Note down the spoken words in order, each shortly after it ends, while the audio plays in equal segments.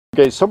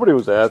Okay, somebody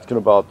was asking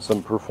about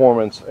some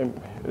performance, and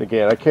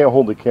again, I can't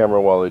hold the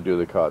camera while they do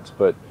the cuts,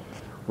 but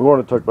we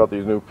want to talk about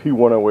these new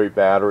P108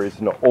 batteries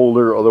and the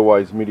older,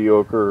 otherwise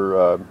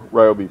mediocre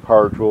Ryobi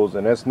power tools,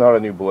 and that's not a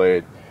new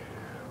blade.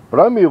 But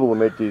I'm able to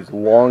make these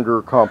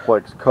longer,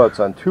 complex cuts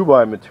on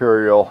 2x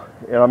material,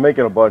 and I'm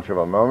making a bunch of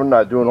them. I'm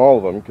not doing all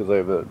of them because I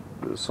have a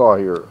saw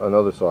here,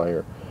 another saw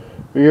here.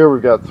 But here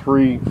we've got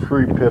three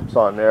pips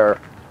on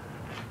there.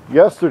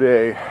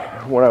 Yesterday,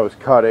 when I was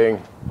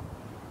cutting,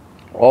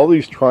 all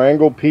these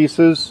triangle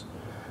pieces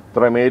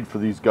that I made for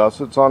these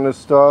gussets on this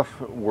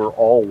stuff were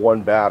all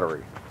one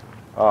battery.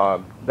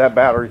 That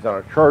battery's on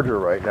a charger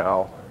right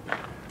now,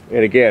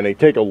 and again, they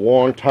take a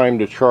long time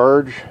to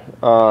charge.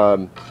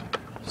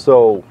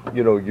 So,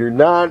 you know, you're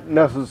not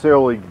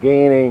necessarily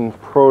gaining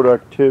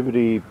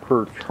productivity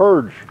per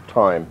charge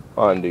time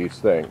on these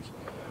things.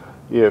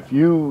 If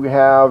you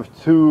have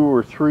 2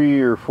 or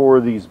 3 or 4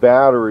 of these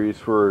batteries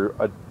for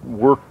a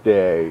work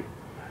day,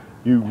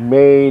 you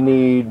may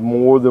need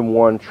more than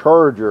one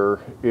charger.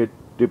 It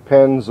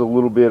depends a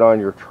little bit on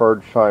your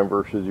charge time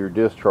versus your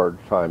discharge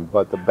time,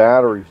 but the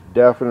batteries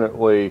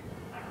definitely,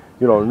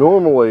 you know,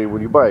 normally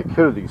when you buy a kit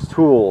of these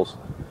tools,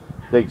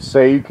 they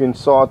say you can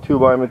saw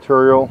 2x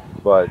material,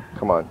 but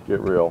come on, get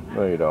real.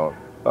 No, you don't.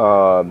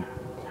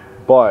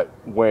 But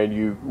when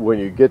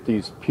you get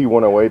these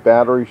P108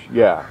 batteries,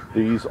 yeah,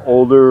 these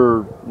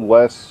older,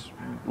 less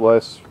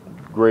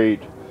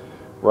great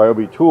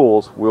Ryobi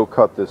tools will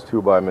cut this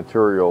 2x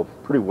material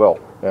pretty well,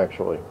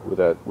 actually, with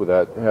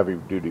that heavy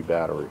duty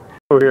battery.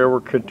 So here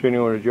we're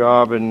continuing a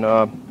job, and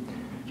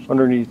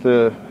underneath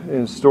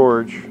in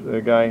storage, the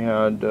guy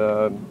had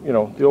you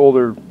know, the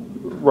older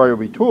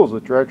Ryobi tools,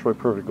 which are actually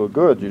perfectly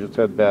good. You just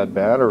had bad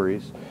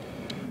batteries,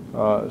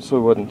 so he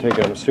wasn't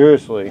taking them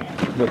seriously.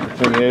 But the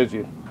thing is,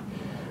 you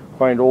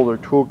find older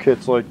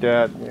toolkits like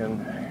that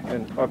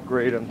and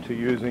upgrade them to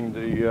using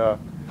the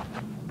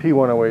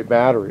P108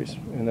 batteries,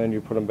 and then you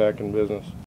put them back in business.